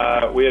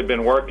 we had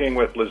been working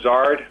with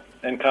Lazard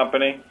and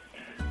Company,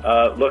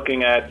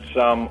 looking at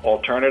some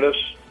alternatives.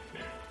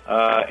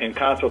 In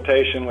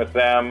consultation with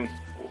them,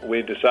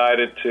 we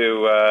decided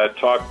to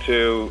talk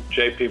to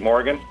J.P.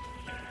 Morgan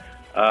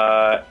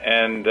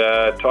and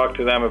talk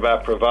to them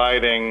about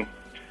providing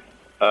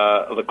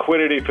a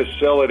liquidity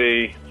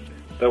facility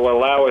that will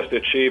allow us to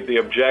achieve the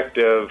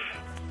objective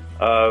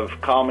of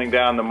calming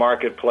down the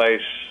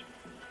marketplace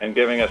and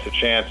giving us a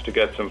chance to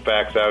get some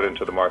facts out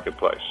into the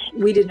marketplace.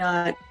 We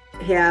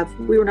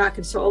were not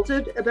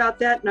consulted about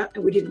that.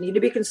 We didn't need to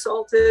be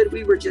consulted.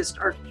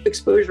 Our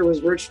exposure was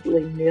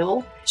virtually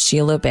nil.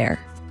 Sheila Bair.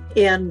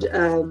 And,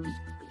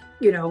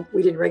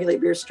 we didn't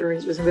regulate Bear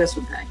Stearns. It was an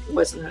investment bank. It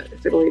wasn't a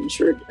federally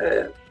insured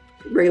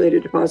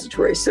regulated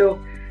depository. So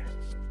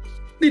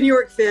the New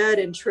York Fed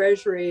and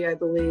Treasury, I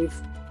believe,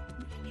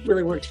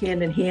 really worked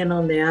hand in hand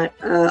on that.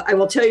 I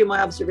will tell you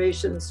my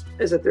observations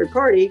as a third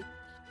party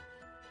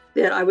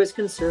that I was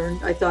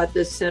concerned. I thought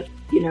this set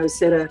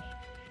a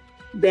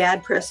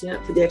bad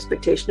precedent for the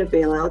expectation of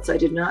bailouts. I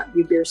did not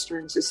view Bear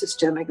Stearns as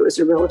systemic. It was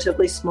a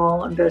relatively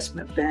small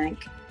investment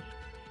bank.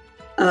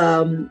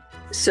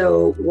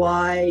 So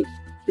why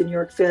the New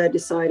York Fed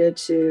decided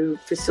to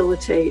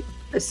facilitate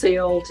a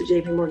sale to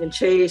J.P. Morgan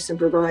Chase and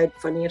provide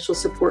financial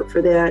support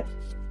for that,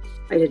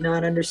 I did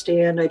not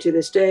understand. I, to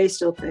this day,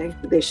 still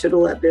think that they should have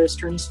let Bear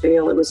Stearns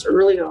fail. It was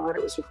early on.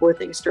 It was before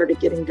things started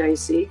getting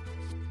dicey.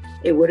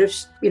 It would have,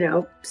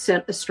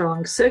 sent a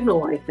strong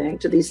signal, I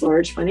think, to these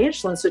large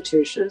financial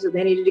institutions that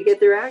they needed to get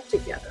their act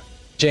together.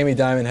 Jamie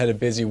Dimon had a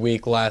busy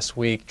week last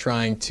week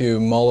trying to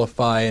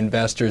mollify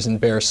investors in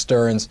Bear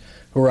Stearns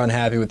who were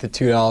unhappy with the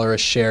 $2 a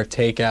share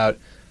takeout.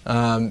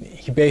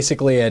 He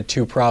basically had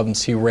two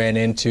problems he ran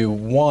into.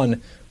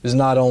 One was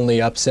not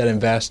only upset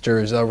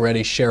investors,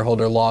 already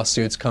shareholder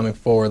lawsuits coming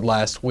forward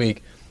last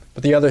week,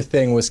 but the other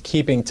thing was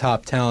keeping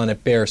top talent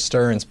at Bear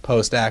Stearns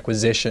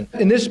post-acquisition.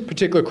 In this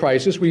particular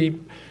crisis,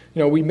 we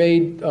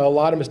made a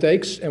lot of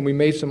mistakes and we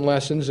made some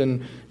lessons.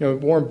 And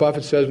Warren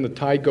Buffett says when the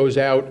tide goes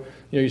out,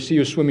 you see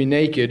you swimming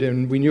naked.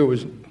 And we knew it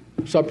was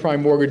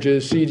subprime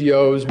mortgages,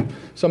 CDOs,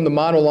 some of the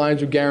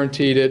monolines who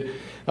guaranteed it.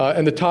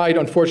 And the tide,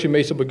 unfortunately,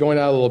 may still be going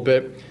out a little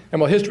bit. And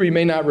while history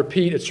may not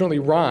repeat, it certainly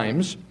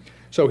rhymes.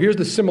 So here's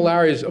the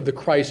similarities of the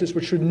crisis,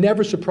 which should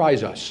never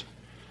surprise us.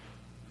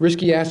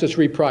 Risky assets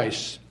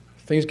reprice.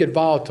 Things get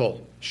volatile.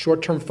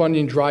 Short-term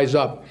funding dries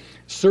up.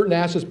 Certain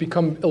assets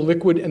become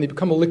illiquid, and they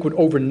become illiquid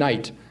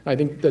overnight. I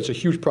think that's a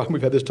huge problem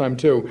we've had this time,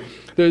 too.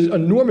 There's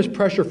enormous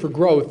pressure for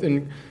growth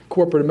in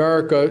corporate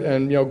America,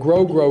 and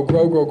grow,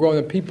 and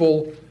then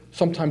people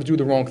sometimes do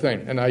the wrong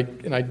thing. And I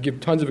give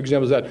tons of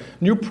examples of that.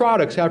 New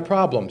products have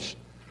problems.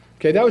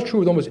 Okay, that was true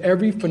with almost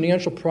every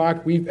financial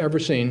product we've ever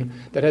seen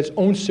that has its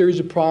own series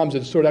of problems.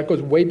 That goes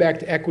way back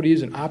to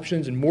equities and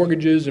options and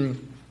mortgages and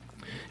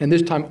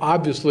this time,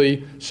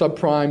 obviously,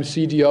 subprime,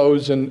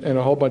 CDOs, and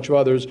a whole bunch of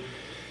others.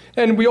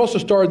 And we also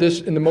started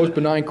this in the most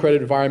benign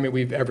credit environment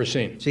we've ever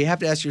seen. So you have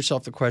to ask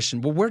yourself the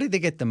question, well, where did they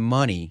get the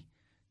money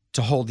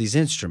to hold these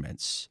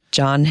instruments.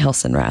 John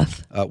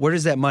Hilsenrath. Where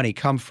does that money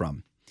come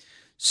from?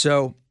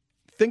 So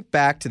think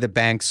back to the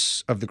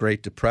banks of the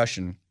Great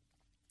Depression.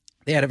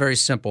 They had a very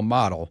simple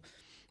model.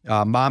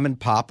 Mom and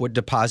pop would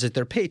deposit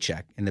their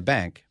paycheck in the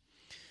bank,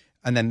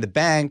 and then the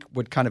bank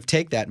would kind of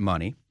take that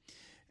money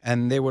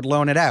and they would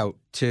loan it out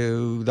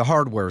to the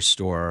hardware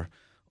store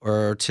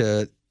or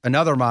to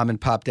another mom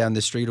and pop down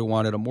the street who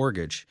wanted a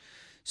mortgage.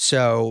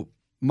 So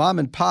mom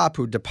and pop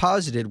who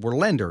deposited were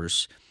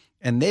lenders,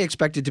 and they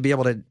expected to be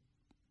able to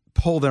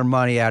pull their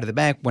money out of the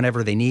bank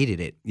whenever they needed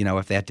it,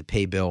 if they had to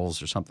pay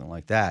bills or something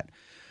like that.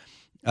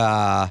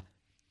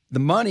 The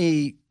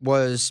money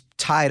was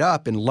tied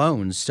up in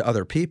loans to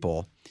other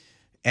people.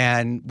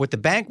 And what the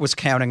bank was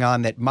counting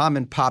on, that mom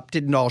and pop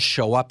didn't all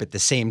show up at the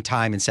same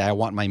time and say, I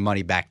want my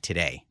money back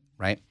today,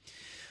 right?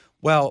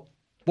 Well,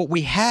 what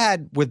we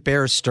had with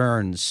Bear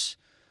Stearns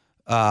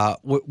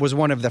was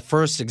one of the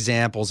first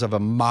examples of a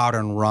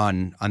modern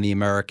run on the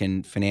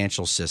American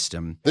financial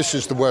system. This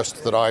is the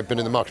worst that I've been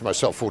in the market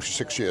myself,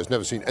 46 years,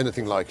 never seen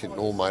anything like it in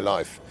all my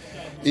life.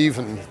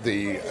 Even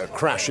the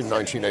crash in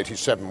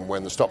 1987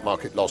 when the stock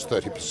market lost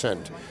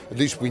 30%, at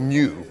least we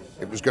knew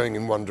it was going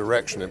in one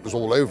direction. It was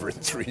all over in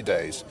 3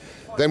 days.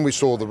 Then we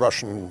saw the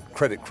Russian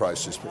credit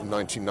crisis in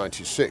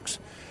 1996.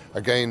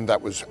 Again,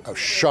 that was a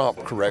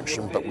sharp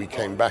correction, but we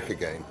came back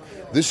again.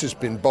 This has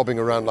been bobbing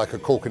around like a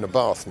cork in a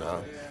bath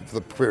now for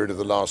the period of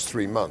the last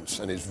 3 months,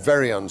 and it's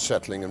very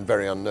unsettling and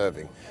very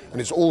unnerving. And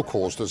it's all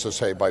caused, as I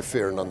say, by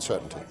fear and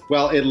uncertainty.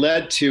 Well, it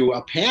led to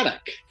a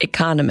panic.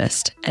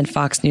 Economist and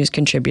Fox News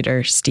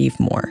contributor Steve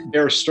Moore.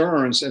 Bear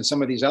Stearns and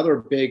some of these other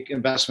big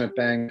investment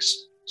banks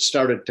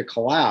started to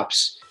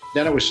collapse.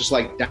 Then it was just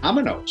like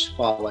dominoes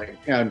falling,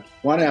 and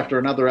one after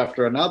another,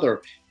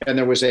 and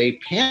there was a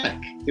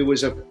panic. It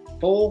was a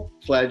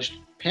full-fledged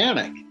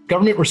panic.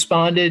 Government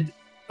responded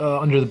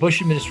under the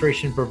Bush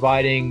administration,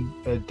 providing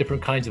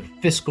different kinds of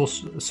fiscal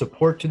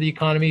support to the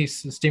economy,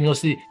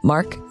 stimulus.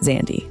 Mark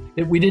Zandi.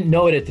 We didn't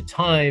know it at the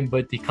time,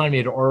 but the economy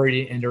had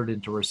already entered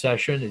into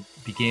recession. It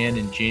began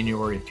in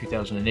January of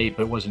 2008,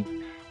 but it wasn't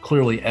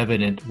clearly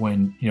evident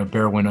when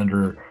Bear went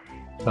under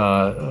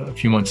a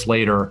few months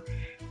later.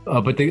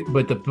 But the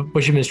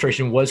Bush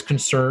administration was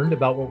concerned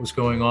about what was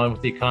going on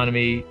with the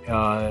economy,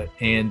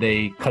 and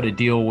they cut a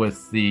deal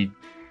with the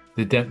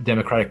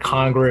Democratic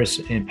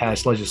Congress and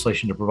passed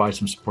legislation to provide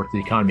some support to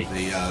the economy.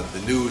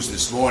 The news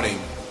this morning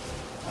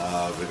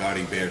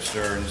regarding Bear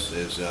Stearns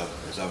is up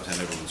on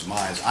everyone's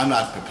minds. I'm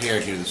not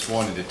prepared here this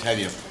morning to tell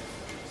you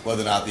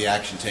whether or not the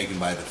action taken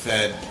by the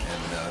Fed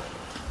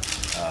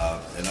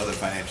and other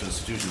financial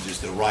institutions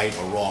is the right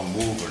or wrong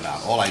move or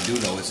not. All I do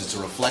know is it's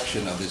a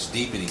reflection of this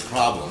deepening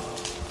problem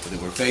that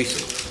we're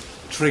facing,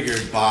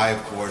 triggered by,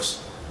 of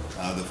course,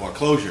 the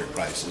foreclosure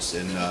crisis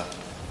in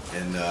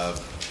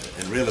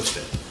real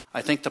estate.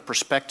 I think the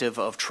perspective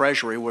of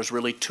Treasury was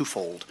really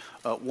twofold.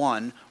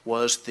 One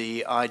was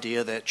the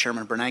idea that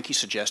Chairman Bernanke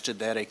suggested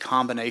that a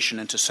combination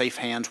into safe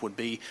hands would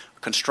be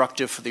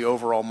constructive for the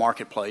overall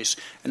marketplace.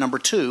 And number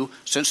two,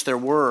 since there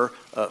were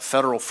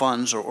federal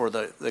funds or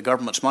the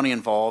government's money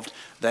involved,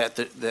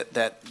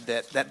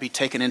 that be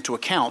taken into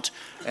account.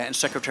 And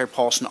Secretary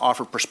Paulson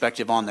offered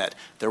perspective on that.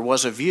 There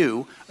was a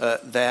view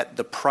that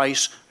the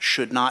price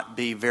should not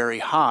be very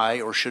high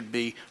or should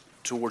be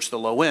towards the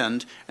low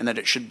end, and that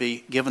it should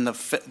be, given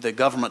the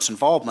government's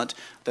involvement,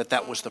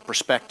 that was the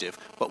perspective.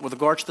 But with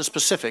regard to the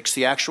specifics,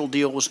 the actual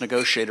deal was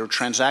negotiated, or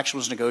transaction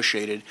was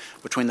negotiated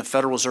between the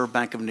Federal Reserve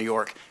Bank of New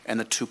York and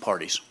the two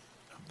parties.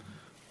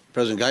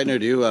 President Geithner,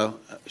 do you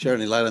share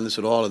any light on this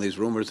at all, and these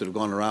rumors that have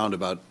gone around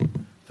about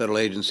federal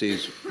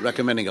agencies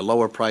recommending a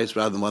lower price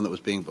rather than one that was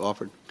being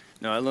offered?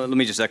 No, let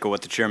me just echo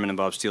what the chairman and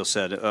Bob Steele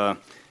said.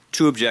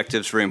 Two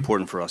objectives very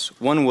important for us.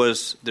 One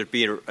was there'd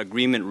be an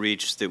agreement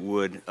reached that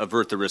would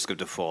avert the risk of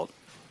default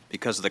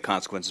because of the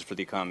consequences for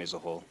the economy as a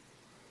whole.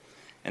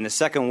 And the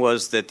second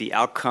was that the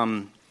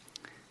outcome,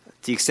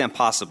 to the extent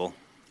possible,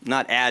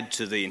 not add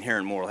to the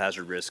inherent moral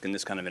hazard risk in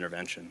this kind of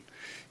intervention.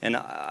 And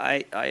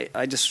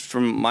I just,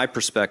 from my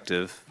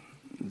perspective,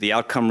 the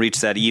outcome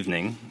reached that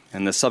evening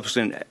and the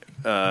subsequent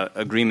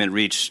agreement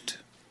reached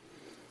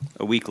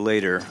a week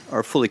later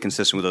are fully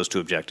consistent with those two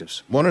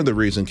objectives. One of the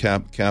reasons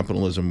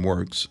capitalism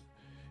works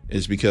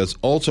is because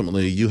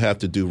ultimately you have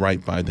to do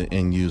right by the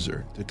end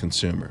user, the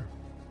consumer.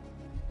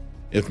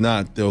 If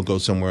not, they'll go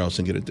somewhere else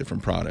and get a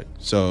different product.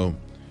 So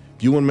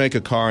if you want to make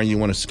a car and you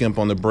want to skimp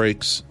on the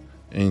brakes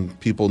and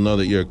people know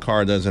that your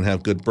car doesn't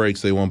have good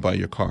brakes, they won't buy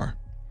your car.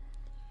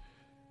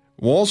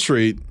 Wall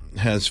Street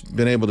has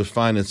been able to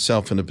find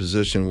itself in a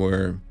position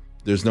where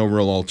there's no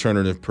real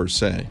alternative per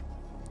se.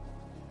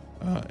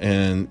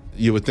 And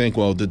you would think,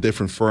 well, the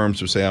different firms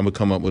would say, I would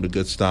come up with a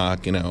good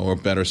stock, or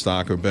better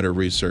stock or better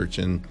research.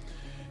 And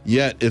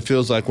yet it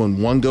feels like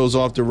when one goes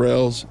off the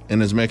rails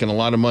and is making a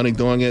lot of money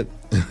doing it,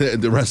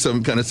 the rest of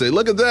them kind of say,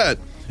 look at that.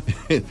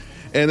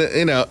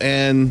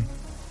 and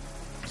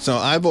so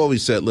I've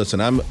always said,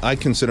 listen, I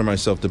consider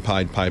myself the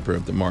Pied Piper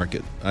of the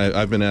market.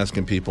 I've been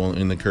asking people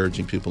and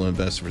encouraging people to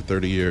invest for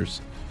 30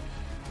 years.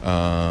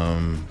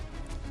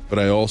 But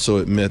I also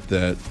admit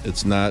that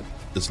it's not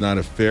It's not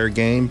a fair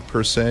game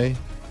per se.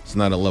 It's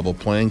not a level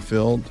playing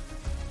field.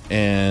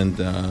 And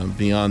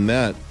beyond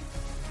that,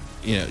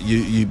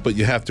 but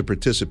you have to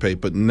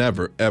participate, but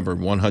never, ever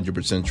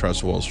 100%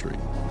 trust Wall Street.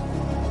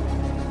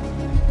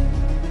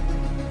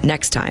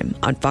 Next time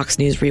on Fox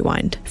News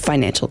Rewind,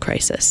 financial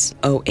crisis,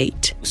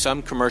 2008.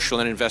 Some commercial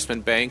and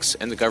investment banks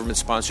and the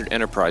government-sponsored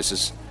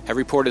enterprises have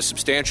reported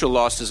substantial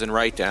losses and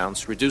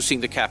write-downs,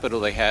 reducing the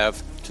capital they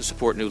have to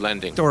support new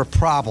lending. There were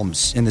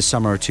problems in the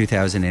summer of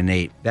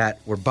 2008 that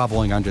were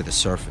bubbling under the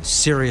surface,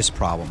 serious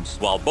problems.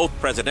 While both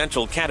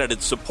presidential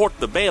candidates support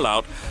the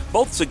bailout,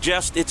 both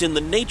suggest it's in the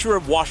nature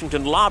of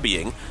Washington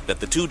lobbying that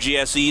the two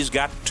GSEs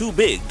got too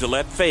big to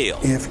let fail.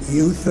 If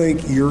you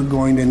think you're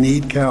going to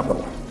need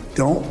capital,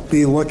 don't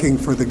be looking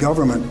for the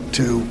government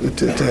to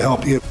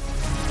help you.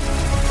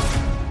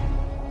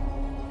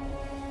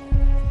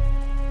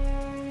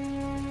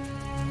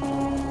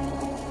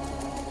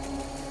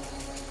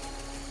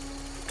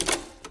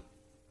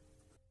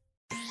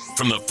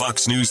 From the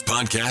Fox News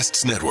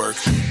Podcasts Network.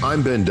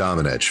 I'm Ben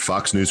Domenech,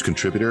 Fox News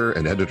contributor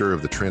and editor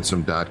of the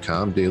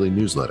Transom.com daily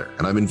newsletter,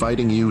 and I'm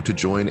inviting you to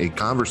join a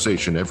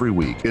conversation every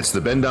week. It's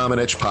the Ben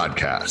Domenech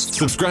Podcast.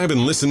 Subscribe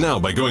and listen now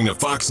by going to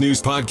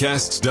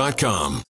foxnewspodcasts.com.